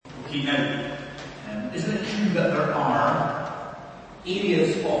Okay, now, isn't it true that there are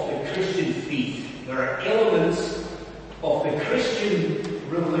areas of the Christian faith, there are elements of the Christian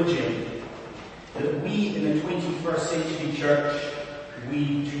religion that we in the 21st century church,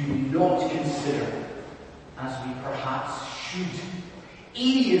 we do not consider as we perhaps should.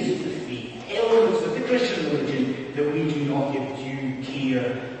 Areas of the faith, elements of the Christian religion that we do not give due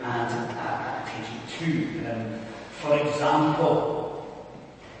care and attention to. For example,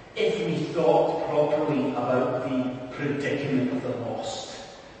 if we thought properly about the predicament of the lost,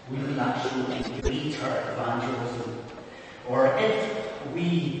 wouldn't that show greater evangelism? Or if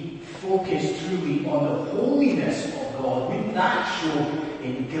we focus truly on the holiness of God, wouldn't that show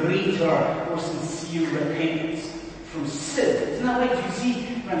in greater, more sincere repentance from sin? Isn't that right? You see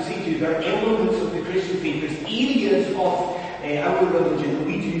what I'm saying to you? There are elements of the Christian faith, there's areas of our religion that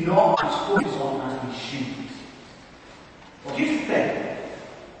we do not focus on as we should. Well, here's the thing.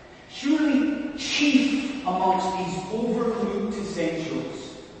 Surely chief amongst these overlooked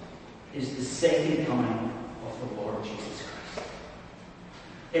essentials is the second coming of the Lord Jesus Christ.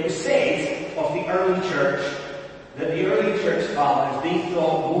 It was said of the early church that the early church fathers, they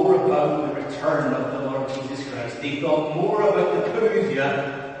thought more about the return of the Lord Jesus Christ. They thought more about the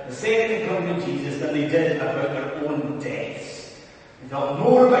parousia, the second coming of Jesus, than they did about their own deaths. They thought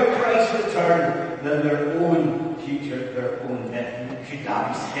more about Christ's return than their own future, their own death. Could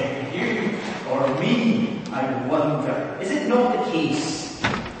that be said of you or me, I wonder? Is it not the case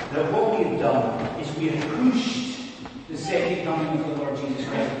that what we have done is we have pushed the second coming of the Lord Jesus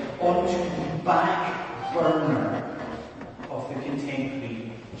Christ onto the back burner of the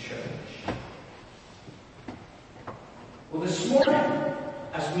contemporary church? Well, this morning,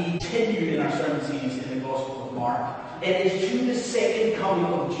 as we continue in our sermon series in the Gospel of Mark, it is to the second coming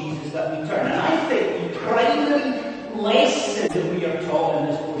of Jesus that we turn. And I think the primary lesson that we are taught in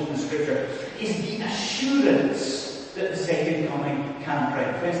this portion of Scripture is the assurance that the second coming can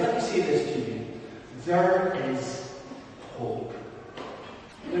bring. Friends, let me say this to you. There is hope.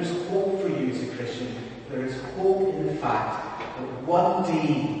 There's hope for you as a Christian. There is hope in the fact that one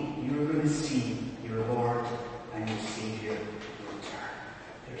day you're going to see your Lord and your Saviour return.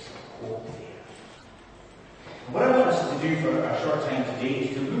 There's hope there. And what I want us to do for our short time today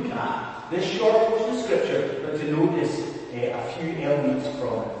is to look at this short portion of Scripture, but to notice a few elements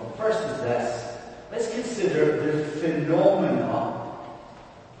from it. The first is this. Let's consider the phenomena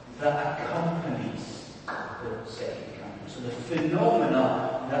that accompanies the second coming. So the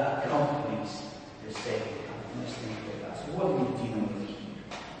phenomena that accompanies the second coming. Let's think about that. So what are we dealing with here?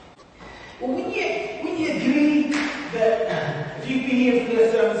 Well, when you agree that, if you've been here for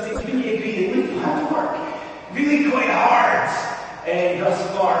the sermon series, when you agree that we've had to work really quite hard thus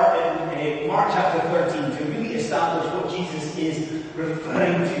far in Mark chapter 13 to really establish what Jesus is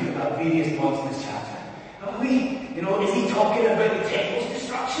referring to at various points in this chapter. Is he talking about the temple's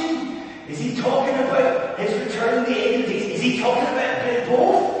destruction? Is he talking about his return at the end of the days? Is he talking about a bit of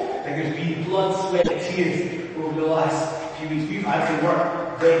both? I think there's been blood, sweat, and tears over the last few weeks. We've had to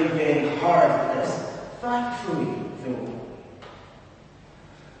work very, very hard at this. Thankfully, though,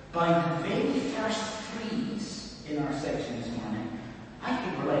 by the very first phrase in our section this morning, I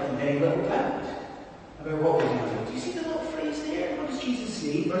think we're left in very little doubt about what we're going to do. Do you see the little phrase there? What does Jesus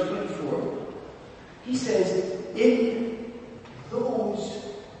say? Verse 24. He says, in those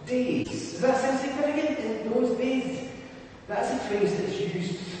days. Does that sound significant? In those days. That's a phrase that's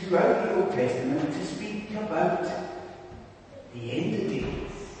used throughout the Old Testament to speak about the end of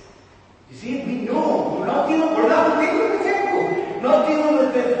days. You see, we know we're not dealing with the temple, not dealing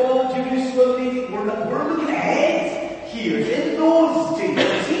with the fall of Jerusalem. We're looking ahead here. In those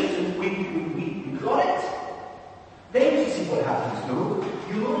days, see, we got it. Then you see what happens, though.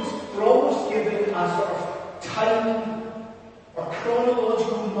 You notice we're almost given a sort of time or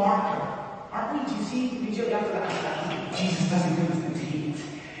chronological marker, aren't we? Do you see immediately after that? Jesus doesn't give us the date.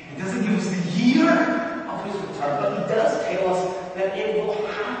 He doesn't give us the year of his return, but he does tell us that it will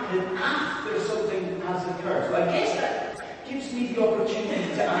happen after something has occurred. So I guess that gives me the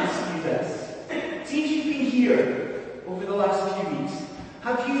opportunity to ask you this. See, if you've been here over the last few weeks,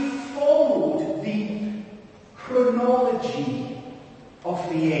 have you followed the chronology of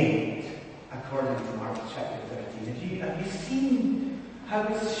the end according to Mark chapter 13? Have you seen how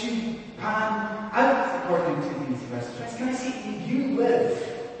this should pan out according to these verses? Can I say, you live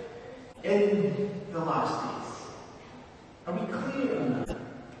in the last days? Are we clear on that?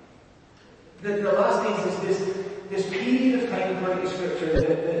 That the last days is this period of time according to Scripture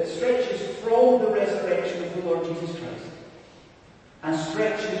that stretches from the resurrection of the Lord Jesus Christ and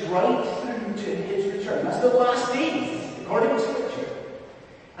stretches right through to his return. That's the last days according to Scripture.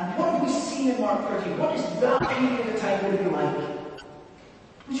 And what seen in Mark 13, what is that period of time going to be like?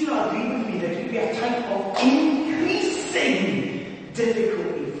 Would you not agree with me that it would be a time of increasing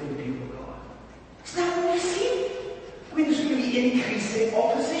difficulty for the people of God? Is that what we see? I mean, there's going to be increasing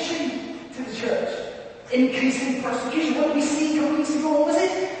opposition to the church. Increasing persecution. What did we see a couple weeks ago? What was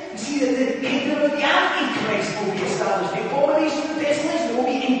it? We see that the kingdom of the Antichrist will be established. The abomination of the desolation. There will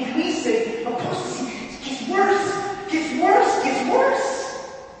be increasing apostasy. It gets worse. Gets worse. Gets worse.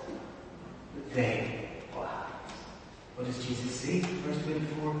 But then, what happens? What does Jesus say? Verse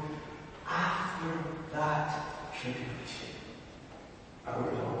 24. After that tribulation, our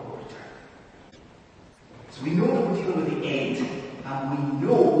Lord will return. So we know that we're dealing with the end, and we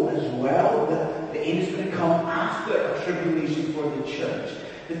know as well that the end is going to come after a tribulation for the church.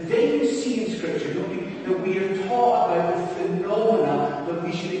 But then you see in Scripture that we are taught about the phenomena that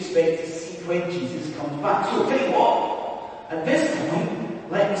we should expect to see when Jesus comes back. So I'll tell you what, at this point,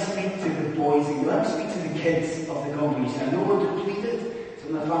 let me speak to the boys and let me speak to the kids of the congregation. I know we're depleted,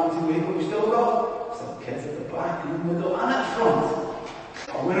 some of the families away, but we still got some kids at the back, in the middle, and at front.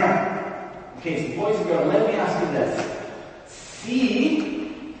 A winner. Okay, so boys and girls, let me ask you this.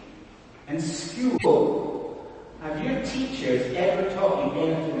 See, in school, have your teachers ever taught you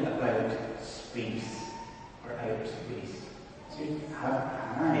anything about space or outer space? So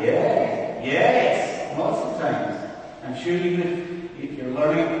yes, lots of times. I'm sure if you're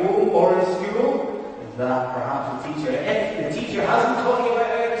learning at home or in school, that perhaps the teacher, if the teacher hasn't taught you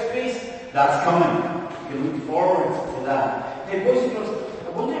about outer space, that's coming. You can look forward to that. Okay, boys and girls, I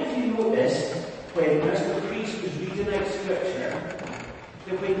wonder if you noticed when Mr. Priest was reading out Scripture,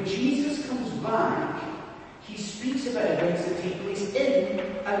 that when Jesus comes back, he speaks about events that take place in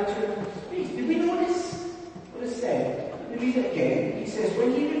outer space. Did we notice what it said? Let me read it again. He says, when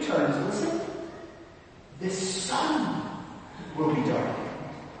he returns, listen, the sun will be dark,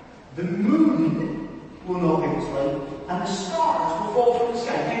 the moon will not give its light, and the stars will fall from the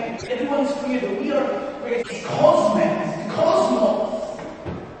sky. Everyone's clear that we're cosmic, the cosmos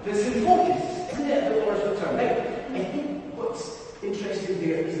that's in focus. Isn't it the Lord's return? Now, I think what's interesting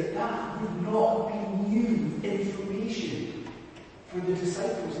there is that would not be new information for the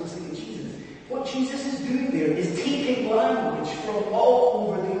disciples listening to Jesus. What Jesus is doing there is taking language from all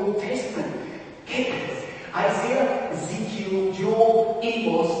over the Old Testament. Isaiah, Ezekiel, Joel,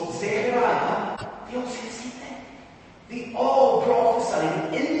 Amos, Zechariah, they all say the same thing. They all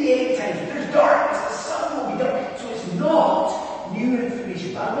prophesied in the end times. There's darkness, the sun will be dark. So it's not new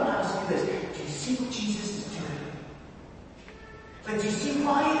information. But I'm going to ask you this. Do you see what Jesus is doing? But do you see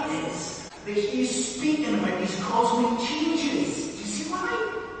why it is that he's speaking about these cosmic changes? Do you see why?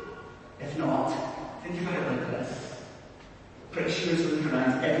 If not, think about it like this. Pretty sure it's going to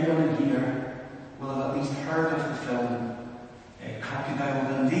pronounce everyone in here will have at least heard of the film Crocodile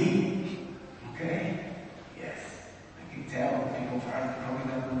Dundee. Okay? Yes. I can tell people have heard of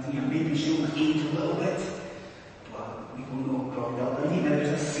Crocodile Dundee, and maybe she'll age a little bit. But we don't know Crocodile Dundee. Now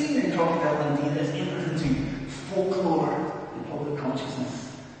there's a scene in Crocodile Dundee that's entered into folklore and public consciousness,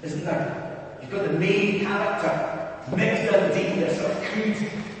 isn't there? You've got the main character, Mick Dundee, this sort of crude,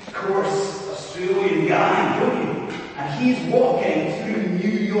 coarse Australian guy, don't you? And he's walking through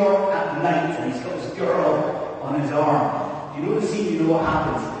New York at night, and he's got this girl on his arm. You know the scene, you know what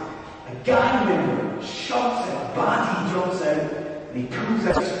happens. A gang member shouts at a baddie, jumps out, and he pulls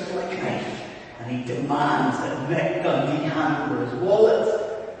out his flick knife, and he demands that Mick Dundee hand over his wallet.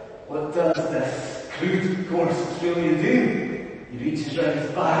 What does this crude, coarse Australian do? He reaches round his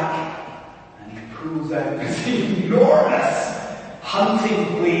back, and he pulls out this enormous hunting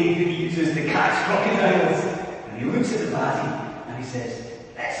blade that he uses to catch crocodiles. And he looks at the baddie, and he says,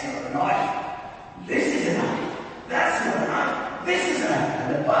 "That's not a knife. This is a knife. That's not a knife. This is a knife." And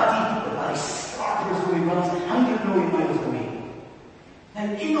the baddie scampers away, runs 100 million miles away. Now,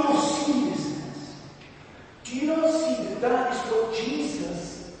 in all seriousness, do you not see that that is what Jesus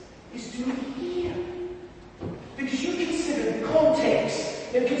is doing here? Because you consider the context,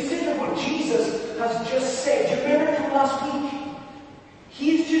 and consider what Jesus has just said. Do you remember from last week?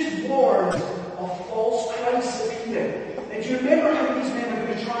 He's just warned of false Christs appearing. And do you remember how these men are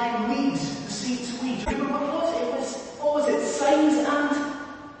going to try and lead the saints away? Do you remember what it was? What was it? Signs and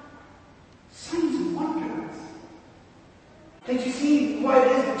wonders. Did you see why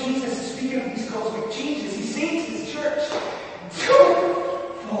it is that Jesus is speaking of these cosmic changes? He's saying to his church,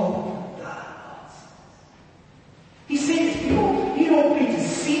 don't follow that nonsense. He's saying to people, you don't be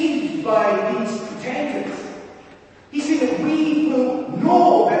deceived by these pretenders. He said that we will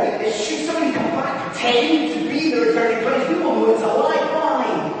know that should somebody come back pretending to be the returning Christ, we will know it's a lie. Why?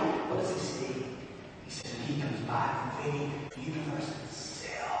 What does he say? He says when he comes back, the very universe will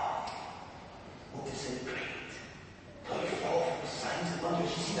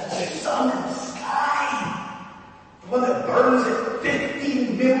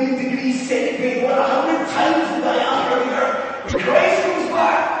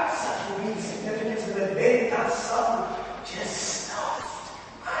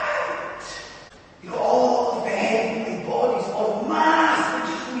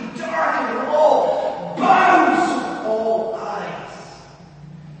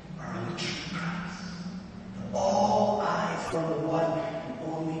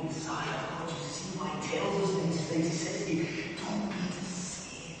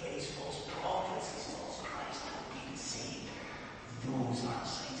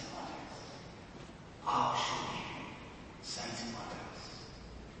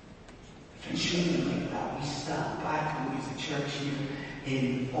And surely like that, we stand back and look at the church here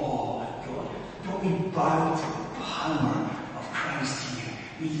in awe of God. Don't we bow to the power of Christ here?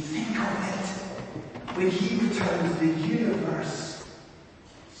 We think of it. When he returns, the universe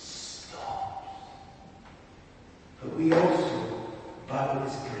stops. But we also bow at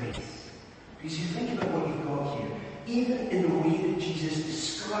his grace. Because you think about what you've got here. Even in the way that Jesus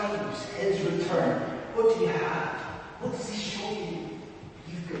describes his return, what do you have? What does he show you?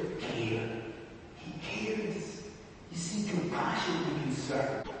 You've got care. He cares. You see compassion and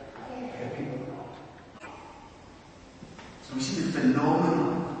concern. So we see the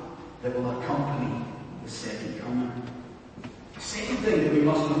phenomenon that will accompany the second coming. The second thing that we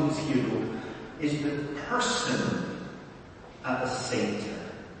must notice here, though, is the person at the centre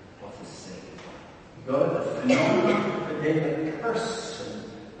of the second coming. You've got the phenomenon, but then the person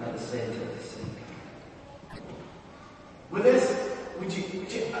at the centre of the second coming. With this, would you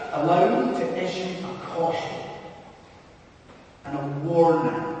allow me to issue a caution and a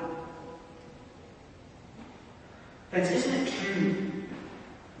warning? Friends, isn't it true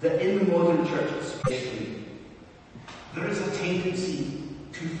that in the modern church especially, there is a tendency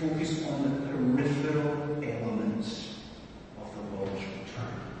to focus on the peripheral elements of the Lord's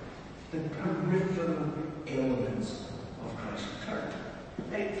return? The peripheral elements of Christ's return.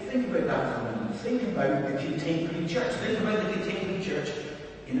 Now, think about that for a minute. Think about the contemporary church. Think about the contemporary church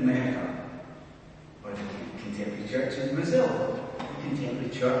in America, or the contemporary church in Brazil, the contemporary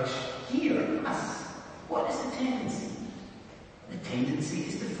church here, us. What is the tendency? The tendency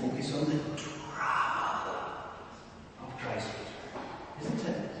is to focus on the drama of Christ's return, isn't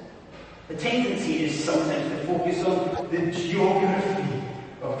it? The tendency is sometimes to focus on the geography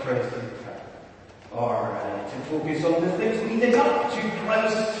of Christ's return, or to focus on the things leading up to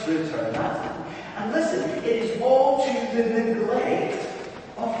Christ's return. And listen, it is all to the neglect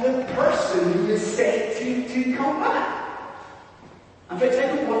of the person who is set to come back. In fact,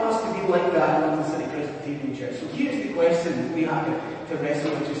 I don't want us to be like that in the City Presbyterian Church. So here's the question that we have to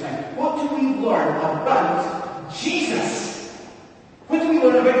wrestle with just now. What do we learn about Jesus? What do we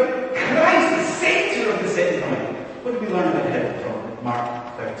learn about Christ, the centre of the second coming? What do we learn about him from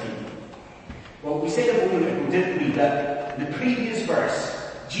Mark 13? Well, we said a moment ago, didn't we, that in the previous verse,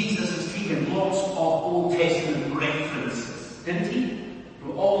 Jesus has taken lots of Old Testament references, didn't he?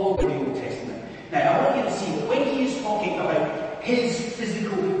 From all over the Old Testament. Now, I want you to see that when he is talking about his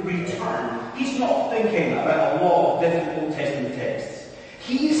physical return, he's not thinking about a lot of different Old Testament texts.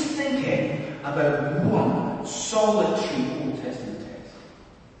 He's thinking about one solitary Old Testament text.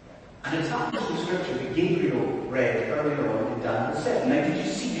 And it's that verse of scripture that Gabriel read earlier on in Daniel 7. Now, did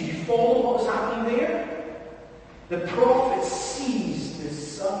you follow what was happening there? The prophet sees the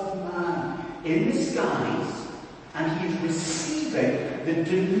Son of Man in the skies, and he is receiving the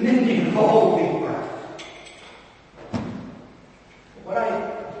dominion of all the earth. What I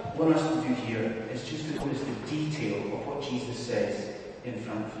want us to do here is just to notice the detail of what Jesus says in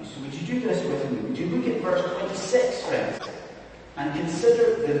front of you. So would you do this with me? Would you look at verse 26, friends, and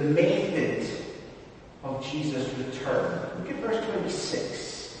consider the method of Jesus' return? Look at verse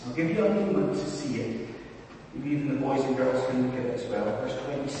 26. I'll give you a moment to see it. Maybe even the boys and girls can look at it as well. Verse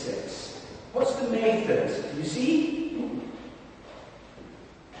 26. What's the method? Can you see?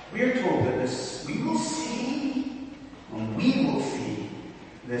 We are told that we will see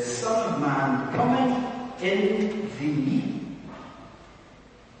the Son of Man coming in the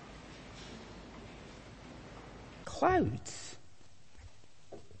clouds.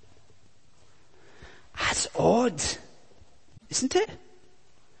 That's odd, isn't it?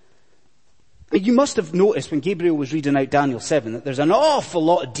 I mean, you must have noticed when Gabriel was reading out Daniel 7 that there's an awful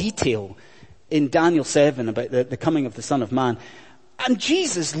lot of detail in Daniel 7 about the coming of the Son of Man. And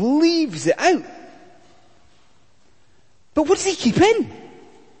Jesus leaves it out. But what does he keep in?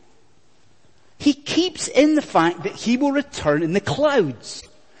 He keeps in the fact that he will return in the clouds.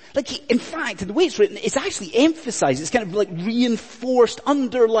 In fact, the way it's written, it's actually emphasized. It's kind of like reinforced,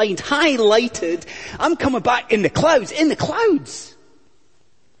 underlined, highlighted. I'm coming back in the clouds, in the clouds.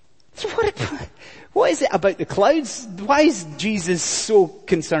 So what is it about the clouds? Why is Jesus so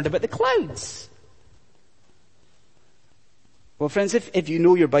concerned about the clouds? Well, friends, if you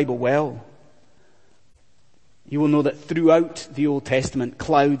know your Bible well, you will know that throughout the Old Testament,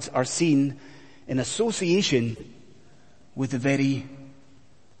 clouds are seen in association with the very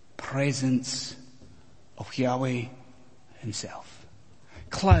presence of Yahweh himself.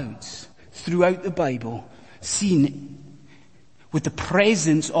 Clouds throughout the Bible seen with the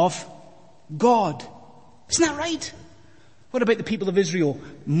presence of God. Isn't that right? What about the people of Israel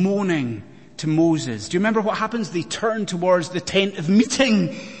moaning to Moses. Do you remember what happens? They turn towards the tent of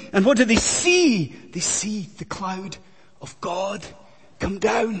meeting. And what do they see? They see the cloud of God come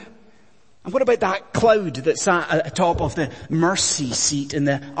down. And what about that cloud that sat atop of the mercy seat in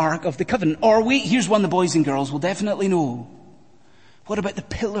the Ark of the Covenant? Or wait, here's one the boys and girls will definitely know. What about the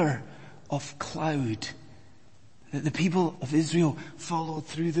pillar of cloud that the people of Israel followed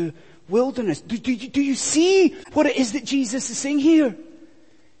through the wilderness? Do you see what it is that Jesus is saying here?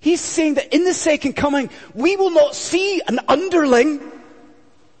 He's saying that in the second coming, we will not see an underling.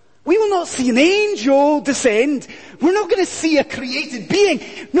 We will not see an angel descend. We're not going to see a created being.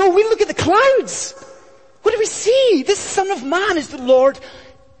 No, we look at the clouds. What do we see? This Son of Man is the Lord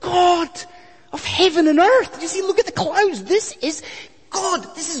God of heaven and earth. You see, look at the clouds. This is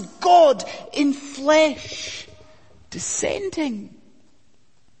God. This is God in flesh descending.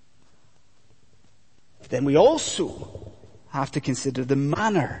 Then we also have to consider the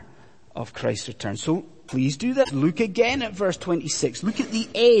manner of Christ's return. So please do that. Look again at verse 26. Look at the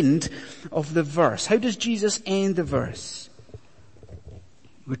end of the verse. How does Jesus end the verse?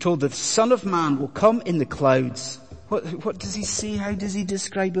 We're told that the Son of Man will come in the clouds. What does he say? How does he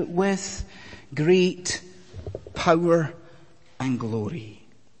describe it? With great power and glory.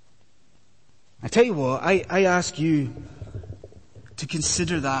 I tell you what, I ask you to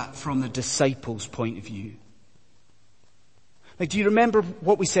consider that from the disciples' point of view. Like, do you remember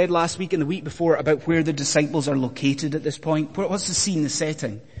what we said last week and the week before about where the disciples are located at this point? What's the scene, the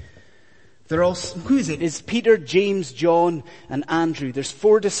setting? They're all, who is it? It's Peter, James, John, and Andrew. There's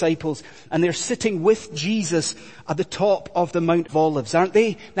 4 disciples, and they're sitting with Jesus at the top of the Mount of Olives, aren't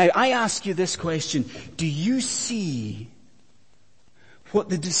they? Now, I ask you this question. Do you see what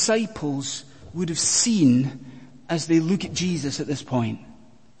the disciples would have seen as they look at Jesus at this point?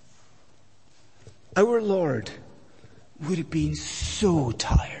 Our Lord would have been so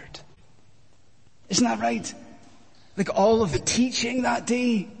tired. Isn't that right? Like all of the teaching that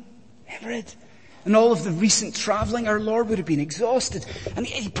day, Everett, and all of the recent traveling, our Lord would have been exhausted. And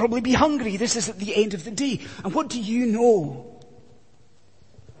he'd probably be hungry. This is at the end of the day. And what do you know?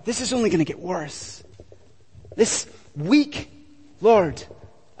 This is only going to get worse. This weak Lord,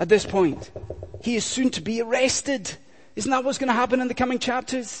 at this point, he is soon to be arrested. Isn't that what's going to happen in the coming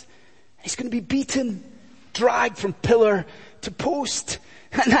chapters? He's going to be beaten, dragged from pillar to post.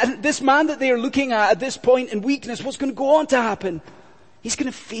 And this man that they are looking at this point in weakness, what's going to go on to happen? He's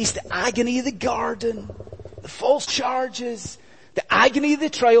going to face the agony of the garden, the false charges, the agony of the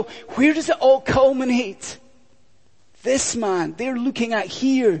trial. Where does it all culminate? This man they're looking at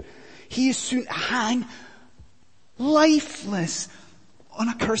here, he is soon to hang lifeless on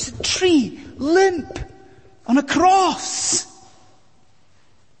a cursed tree, limp on a cross.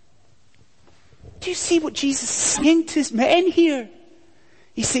 Do you see what Jesus is saying to his men here?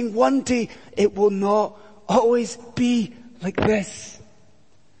 He's saying one day it will not always be like this.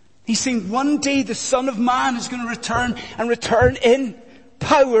 He's saying one day the Son of Man is going to return and return in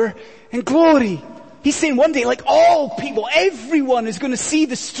power and glory. He's saying one day, like all people, everyone is going to see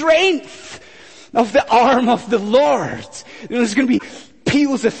the strength of the arm of the Lord. There's going to be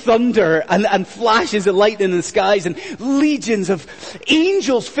peals of thunder and flashes of lightning in the skies and legions of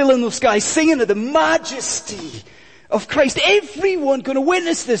angels filling those skies singing of the majesty of Christ. Everyone going to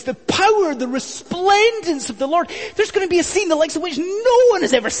witness this, the power, the resplendence of the Lord. There's going to be a scene the likes of which no one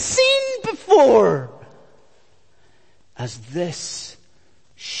has ever seen before. As this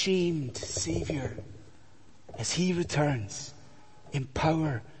shamed Savior, as he returns in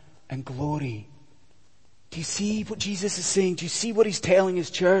power and glory. Do you see what Jesus is saying? Do you see what he's telling his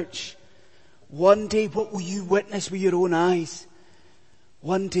church? One day, what will you witness with your own eyes?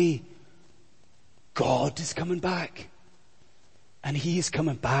 One day, God is coming back. And he is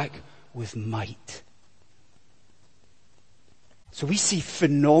coming back with might. So we see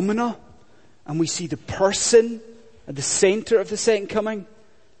phenomena, and we see the person at the center of the second coming.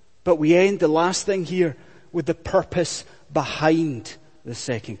 But we end the last thing here with the purpose behind the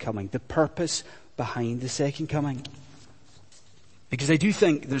second coming. The purpose behind the second coming. Because I do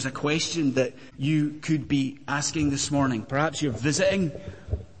think there's a question that you could be asking this morning. Perhaps you're visiting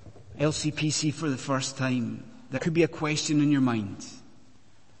LCPC for the first time. There could be a question in your mind.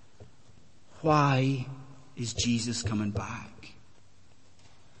 Why is Jesus coming back?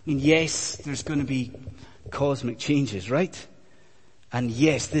 I mean, yes, there's going to be cosmic changes, right? And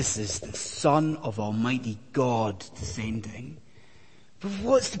yes, this is the Son of Almighty God descending. But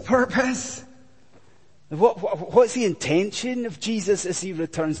what's the purpose? What's the intention of Jesus as he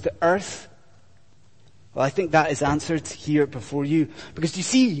returns to earth? Well, I think that is answered here before you. Because do you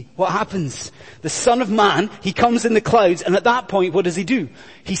see what happens? The Son of Man, he comes in the clouds, and at that point, what does he do?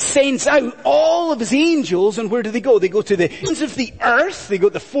 He sends out all of his angels, and where do they go? They go to the ends of the earth, they go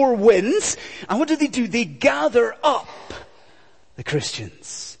to the four winds, and what do? They gather up the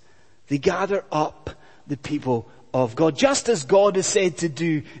Christians. They gather up the people of God, just as God is said to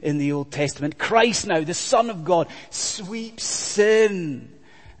do in the Old Testament. Christ now, the Son of God, sweeps in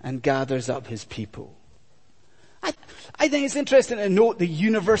and gathers up his people. I think it's interesting to note the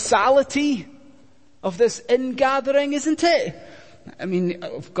universality of this ingathering, isn't it? I mean,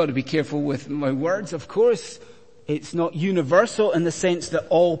 I've got to be careful with my words, of course. It's not universal in the sense that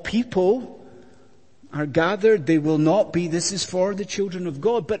all people are gathered. They will not be. This is for the children of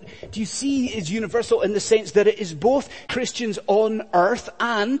God. But do you see it's universal in the sense that it is both Christians on earth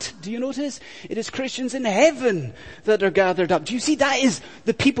and, do you notice, it is Christians in heaven that are gathered up. Do you see that is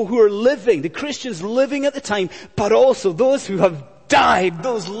the people who are living, the Christians living at the time, but also those who have died,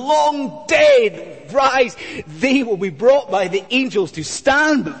 those long dead rise. They will be brought by the angels to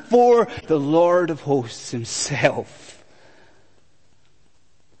stand before the Lord of hosts himself.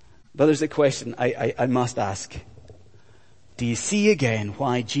 But there's a question I must ask. Do you see again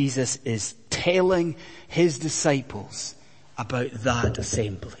why Jesus is telling his disciples about that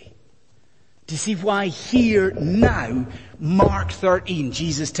assembly? Do you see why here now, Mark 13,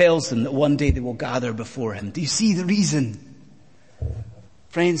 Jesus tells them that one day they will gather before him? Do you see the reason?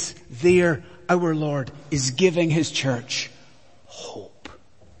 Friends, there our Lord is giving his church hope.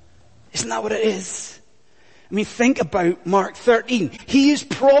 Isn't that what it is? I mean, think about Mark 13. He has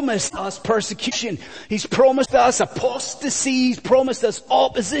promised us persecution. He's promised us apostasy. He's promised us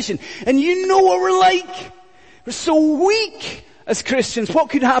opposition. And you know what we're like. We're so weak as Christians. What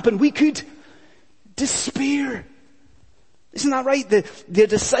could happen? We could despair. Isn't that right? The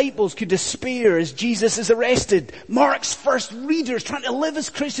disciples could despair as Jesus is arrested. Mark's first readers trying to live as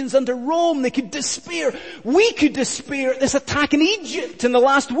Christians under Rome, they could despair. We could despair at this attack in Egypt in the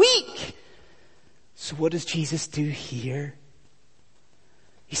last week. So what does Jesus do here?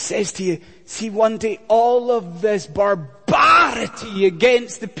 He says to you, see, one day all of this barbarity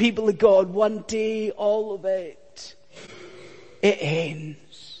against the people of God, one day all of it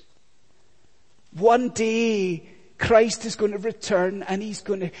ends. One day Christ is going to return and he's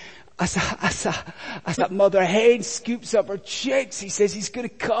going to, as that mother hen scoops up her chicks, he says he's going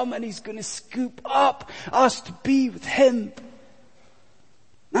to come and he's going to scoop up us to be with him.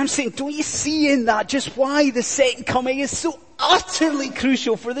 I'm saying, don't you see in that just why the second coming is so utterly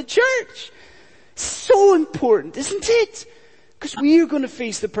crucial for the church? So important, isn't it? Because we are going to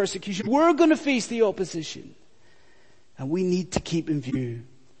face the persecution. We're going to face the opposition. And we need to keep in view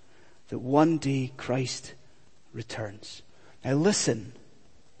that one day Christ returns. Now listen.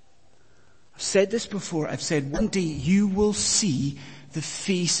 I've said this before. I've said one day you will see the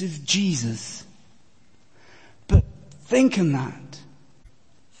face of Jesus. But think on that.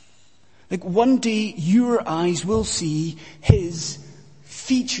 Like one day your eyes will see his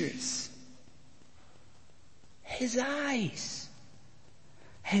features. His eyes.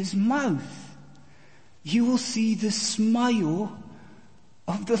 His mouth. You will see the smile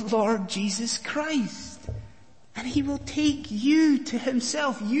of the Lord Jesus Christ. And he will take you to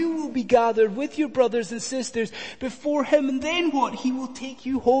himself. You will be gathered with your brothers and sisters before him. And then what? He will take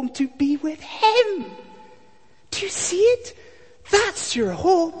you home to be with him. Do you see it? That's your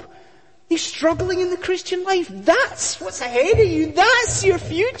hope. You're struggling in the Christian life. That's what's ahead of you. That's your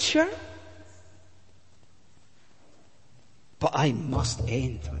future. But I must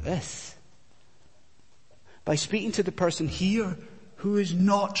end with this. By speaking to the person here who is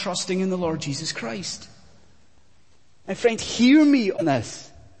not trusting in the Lord Jesus Christ. And friend, hear me on this.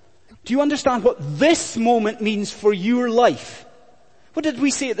 Do you understand what this moment means for your life? What did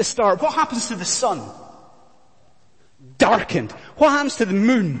we say at the start? What happens to the sun? Darkened. What happens to the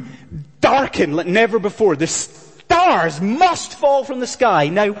moon? Darkened like never before. The stars must fall from the sky.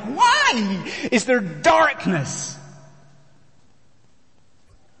 Now, why is there darkness?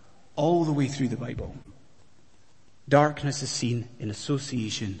 All the way through the Bible, darkness is seen in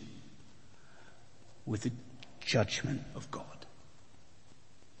association with the judgment of God.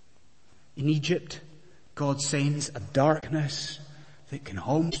 In Egypt, God sends a darkness that can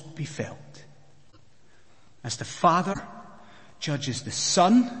almost be felt. As the Father judges the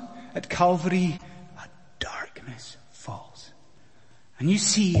Son at Calvary, a darkness falls. And you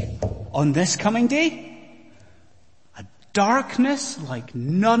see, on this coming day, a darkness like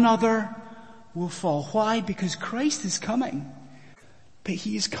none other will fall. Why? Because Christ is coming. But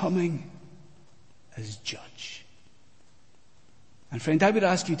he is coming as judge. And friend, I would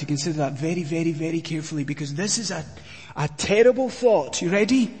ask you to consider that very, very, very carefully, because this is a terrible thought. You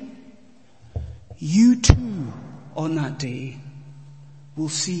ready? You too, on that day, will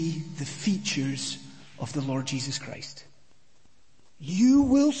see the features of the Lord Jesus Christ. You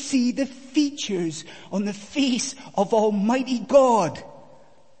will see the features on the face of Almighty God.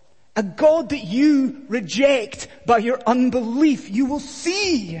 A God that you reject by your unbelief. You will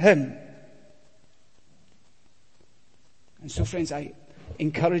see Him. And so friends, I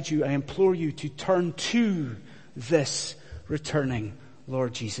encourage you, I implore you to turn to this returning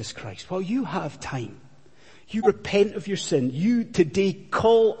Lord Jesus Christ. While you have time, you repent of your sin. You today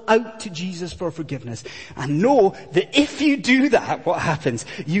call out to Jesus for forgiveness. And know that if you do that, what happens?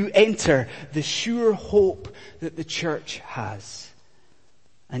 You enter the sure hope that the church has.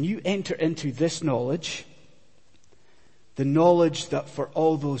 And you enter into this knowledge, the knowledge that for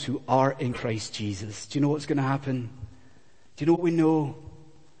all those who are in Christ Jesus, do you know what's going to happen? Do you know what we know?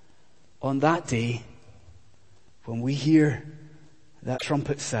 On that day, when we hear that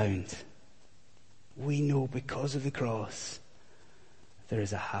trumpet sound, we know because of the cross, there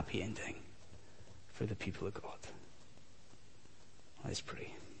is a happy ending for the people of God. Let's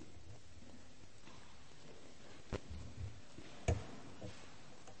pray.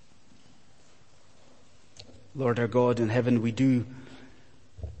 Lord our God in heaven, we do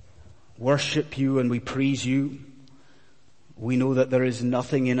worship you and we praise you. We know that there is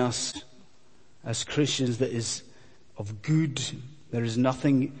nothing in us as Christians that is of good. There is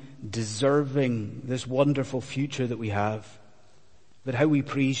nothing deserving this wonderful future that we have. But how we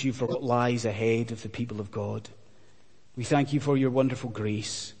praise you for what lies ahead of the people of God. We thank you for your wonderful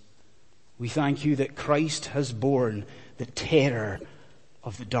grace. We thank you that Christ has borne the terror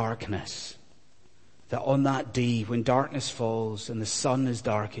of the darkness. That on that day when darkness falls and the sun is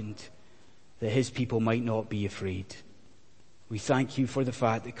darkened, that his people might not be afraid. We thank you for the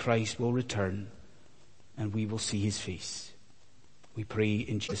fact that Christ will return and we will see his face. We pray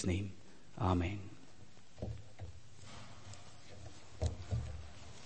in Jesus' name. Amen.